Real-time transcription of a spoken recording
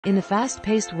In the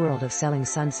fast-paced world of Selling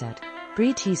Sunset,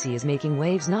 Bre Tiesi is making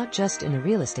waves not just in the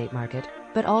real estate market,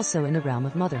 but also in the realm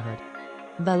of motherhood.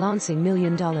 Balancing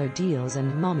million-dollar deals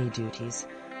and mommy duties,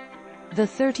 the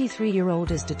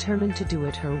 33-year-old is determined to do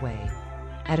it her way.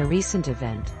 At a recent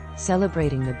event,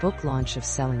 celebrating the book launch of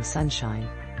Selling Sunshine,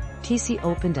 Tiesi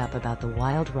opened up about the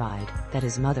wild ride that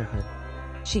is motherhood.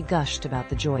 She gushed about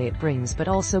the joy it brings, but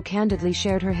also candidly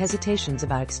shared her hesitations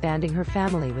about expanding her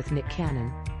family with Nick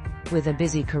Cannon. With a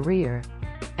busy career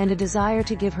and a desire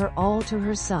to give her all to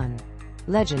her son,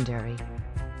 legendary,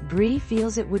 Bre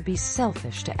feels it would be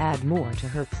selfish to add more to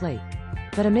her plate.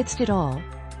 But amidst it all,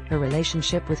 her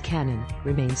relationship with Cannon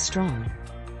remains strong,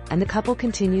 and the couple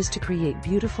continues to create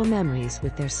beautiful memories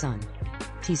with their son.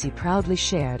 Tiesi proudly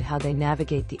shared how they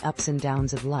navigate the ups and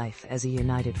downs of life as a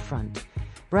united front,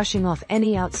 brushing off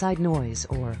any outside noise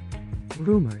or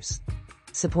rumors.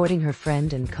 Supporting her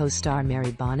friend and co-star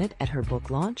Mary Bonnet at her book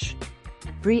launch,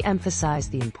 Bre emphasized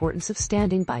the importance of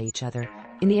standing by each other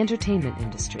in the entertainment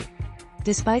industry.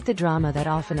 Despite the drama that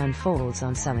often unfolds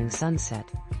on Selling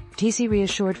Sunset, Tiesi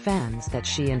reassured fans that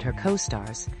she and her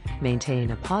co-stars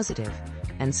maintain a positive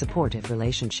and supportive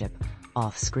relationship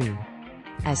off-screen.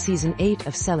 As Season 8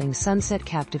 of Selling Sunset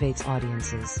captivates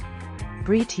audiences,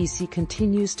 Bre Tiesi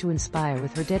continues to inspire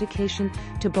with her dedication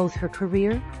to both her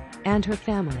career and her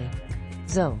family.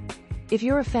 So, if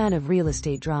you're a fan of real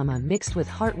estate drama mixed with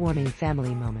heartwarming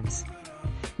family moments,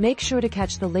 make sure to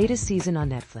catch the latest season on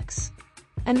Netflix.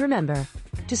 And remember,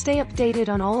 to stay updated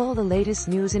on all the latest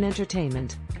news and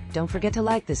entertainment, don't forget to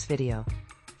like this video,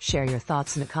 share your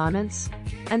thoughts in the comments,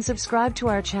 and subscribe to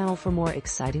our channel for more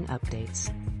exciting updates.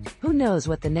 Who knows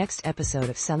what the next episode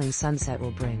of Selling Sunset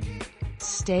will bring?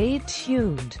 Stay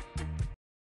tuned.